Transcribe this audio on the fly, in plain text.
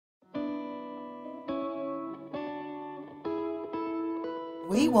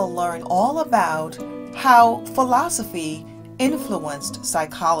we will learn all about how philosophy influenced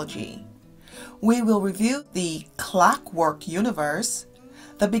psychology. We will review the clockwork universe,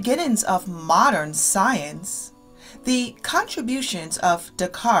 the beginnings of modern science, the contributions of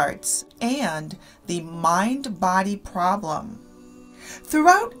Descartes, and the mind-body problem.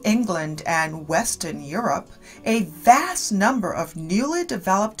 Throughout England and Western Europe, a vast number of newly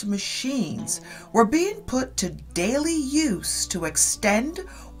developed machines were being put to daily use to extend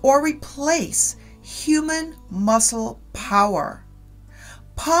or replace human muscle power.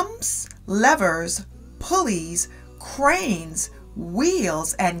 Pumps, levers, pulleys, cranes,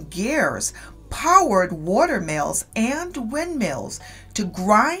 wheels, and gears powered watermills and windmills to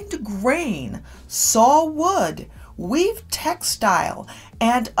grind grain, saw wood, weave textile,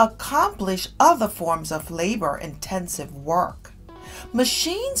 and accomplish other forms of labor-intensive work.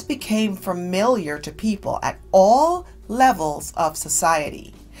 Machines became familiar to people at all levels of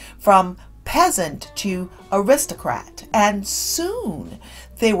society, from peasant to aristocrat, and soon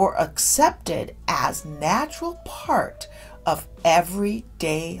they were accepted as natural part of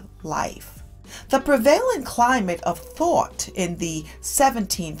everyday life. The prevailing climate of thought in the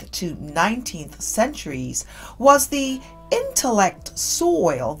 17th to 19th centuries was the intellect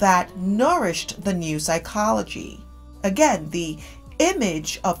soil that nourished the new psychology. Again, the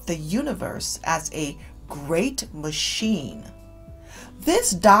image of the universe as a great machine.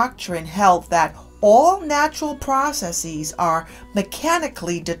 This doctrine held that all natural processes are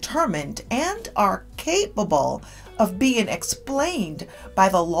mechanically determined and are capable of being explained by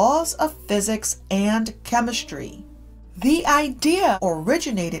the laws of physics and chemistry. The idea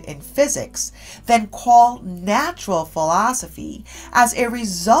originated in physics, then called natural philosophy, as a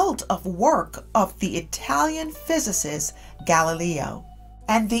result of work of the Italian physicist Galileo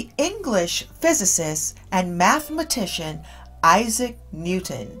and the English physicist and mathematician Isaac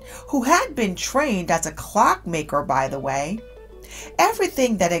Newton, who had been trained as a clockmaker, by the way.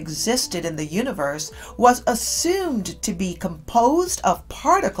 Everything that existed in the universe was assumed to be composed of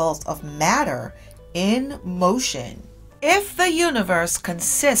particles of matter in motion. If the universe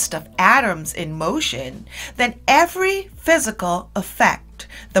consists of atoms in motion, then every physical effect,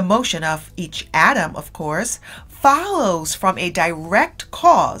 the motion of each atom, of course, follows from a direct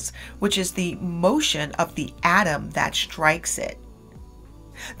cause, which is the motion of the atom that strikes it.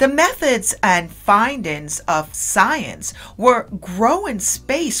 The methods and findings of science were growing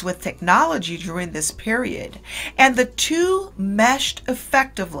space with technology during this period, and the two meshed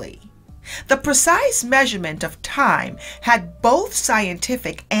effectively. The precise measurement of time had both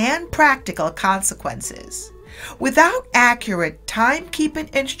scientific and practical consequences. Without accurate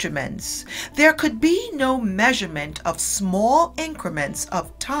timekeeping instruments, there could be no measurement of small increments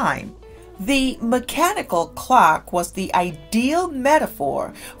of time. The mechanical clock was the ideal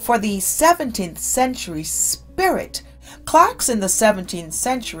metaphor for the 17th century spirit. Clocks in the 17th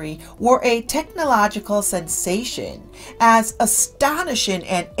century were a technological sensation, as astonishing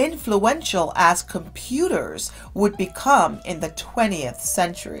and influential as computers would become in the 20th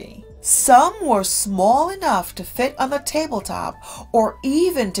century. Some were small enough to fit on the tabletop or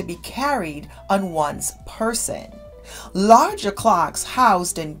even to be carried on one's person. Larger clocks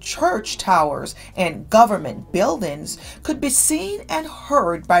housed in church towers and government buildings could be seen and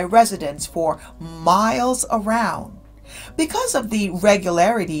heard by residents for miles around. Because of the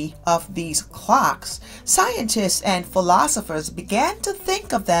regularity of these clocks, scientists and philosophers began to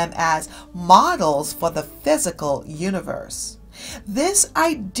think of them as models for the physical universe. This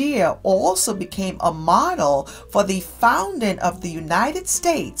idea also became a model for the founding of the United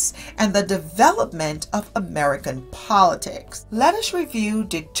States and the development of American politics. Let us review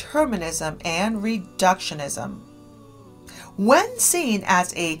determinism and reductionism. When seen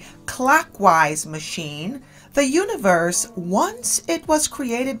as a clockwise machine, the universe, once it was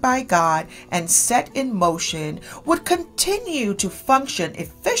created by God and set in motion, would continue to function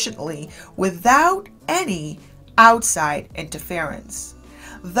efficiently without any outside interference.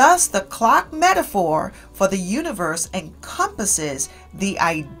 Thus, the clock metaphor for the universe encompasses the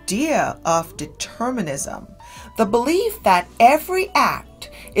idea of determinism, the belief that every act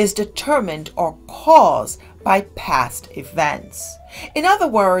is determined or caused by past events. In other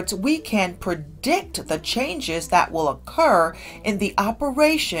words, we can predict the changes that will occur in the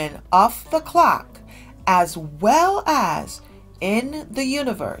operation of the clock as well as in the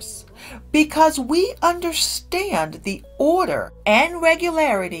universe, because we understand the order and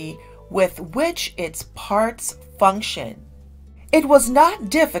regularity with which its parts function. It was not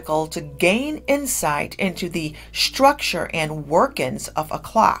difficult to gain insight into the structure and workings of a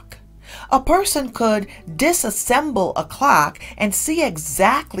clock. A person could disassemble a clock and see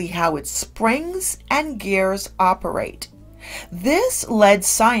exactly how its springs and gears operate. This led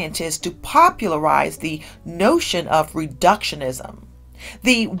scientists to popularize the notion of reductionism.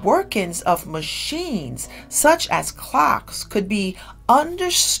 The workings of machines, such as clocks, could be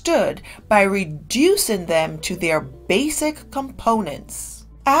understood by reducing them to their basic components.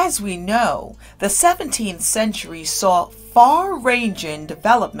 As we know, the 17th century saw far-ranging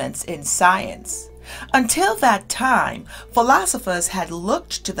developments in science. Until that time, philosophers had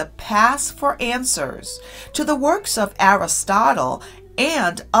looked to the past for answers, to the works of Aristotle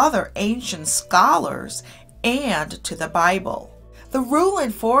and other ancient scholars, and to the Bible. The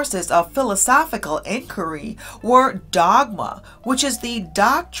ruling forces of philosophical inquiry were dogma, which is the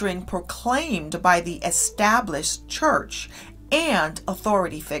doctrine proclaimed by the established church, and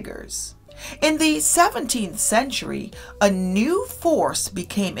authority figures. In the 17th century, a new force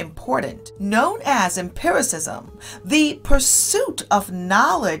became important, known as empiricism, the pursuit of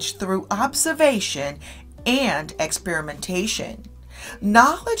knowledge through observation and experimentation.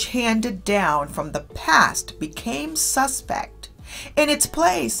 Knowledge handed down from the past became suspect. In its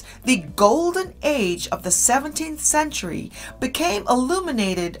place, the golden age of the 17th century became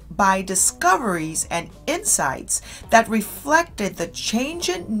illuminated by discoveries and insights that reflected the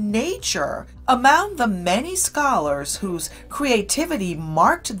changing nature. Among the many scholars whose creativity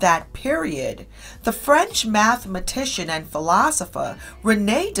marked that period, the French mathematician and philosopher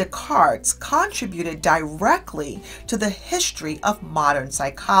Rene Descartes contributed directly to the history of modern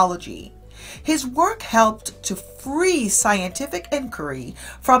psychology. His work helped to free scientific inquiry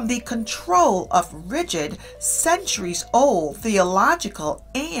from the control of rigid, centuries-old theological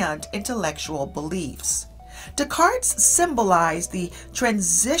and intellectual beliefs. Descartes symbolized the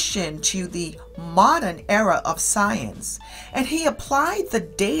transition to the modern era of science, and he applied the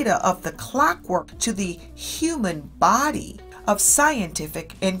data of the clockwork to the human body of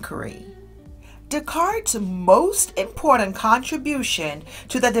scientific inquiry. Descartes' most important contribution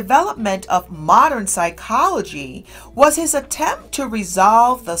to the development of modern psychology was his attempt to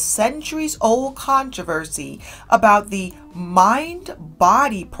resolve the centuries-old controversy about the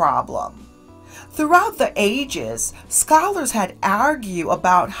mind-body problem. Throughout the ages, scholars had argued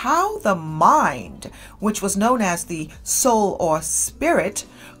about how the mind, which was known as the soul or spirit,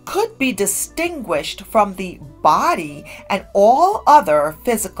 could be distinguished from the body and all other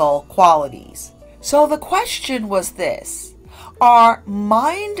physical qualities. So the question was this: are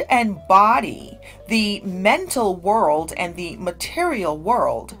mind and body, the mental world and the material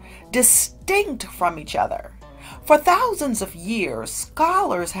world, distinct from each other? For thousands of years,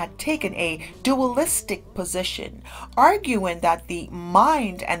 scholars had taken a dualistic position, arguing that the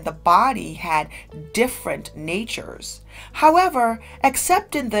mind and the body had different natures. However,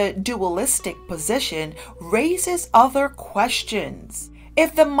 accepting the dualistic position raises other questions.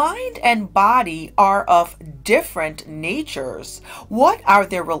 If the mind and body are of different natures, what are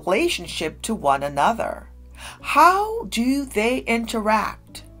their relationship to one another? How do they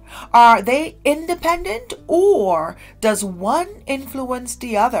interact? Are they independent, or does one influence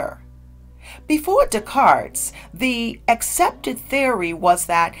the other? Before Descartes, the accepted theory was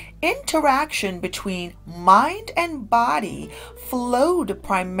that interaction between mind and body flowed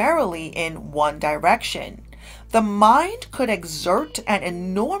primarily in one direction. The mind could exert an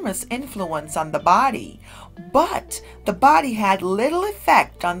enormous influence on the body, but the body had little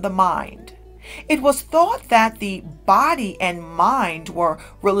effect on the mind. It was thought that the body and mind were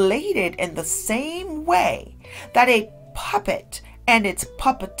related in the same way that a puppet and its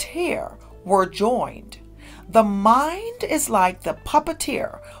puppeteer were joined. The mind is like the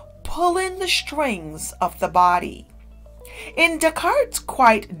puppeteer pulling the strings of the body. In Descartes'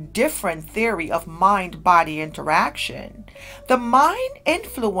 quite different theory of mind-body interaction, the mind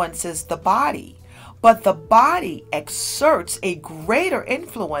influences the body, but the body exerts a greater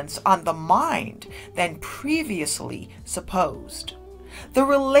influence on the mind than previously supposed. The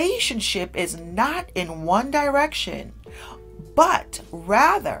relationship is not in one direction, but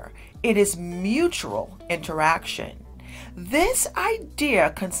rather it is mutual interaction. This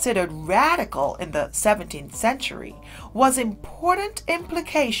idea, considered radical in the 17th century, was important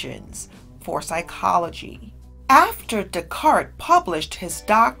implications for psychology. After Descartes published his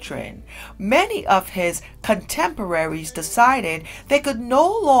doctrine, many of his contemporaries decided they could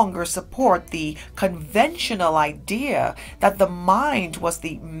no longer support the conventional idea that the mind was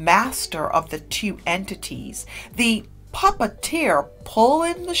the master of the two entities, the puppeteer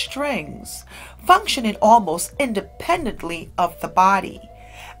pulling the strings, functioning almost independently of the body.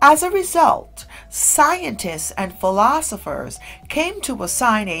 As a result, scientists and philosophers came to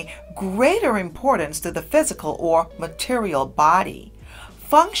assign a greater importance to the physical or material body.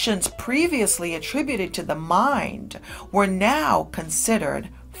 Functions previously attributed to the mind were now considered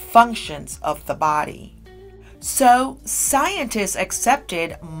functions of the body. So, scientists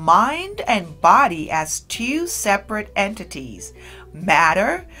accepted mind and body as two separate entities.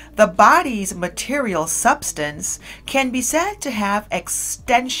 Matter, the body's material substance, can be said to have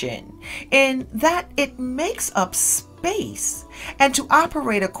extension in that it makes up space and to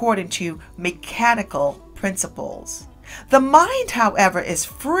operate according to mechanical principles. The mind, however, is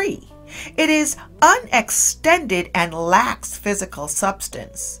free. It is unextended and lacks physical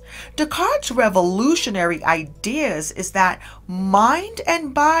substance. Descartes' revolutionary ideas is that mind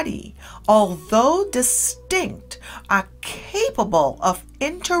and body, although distinct, are capable of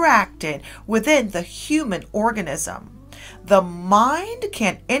interacting within the human organism. The mind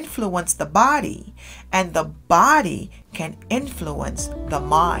can influence the body, and the body can influence the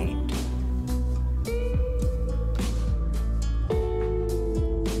mind.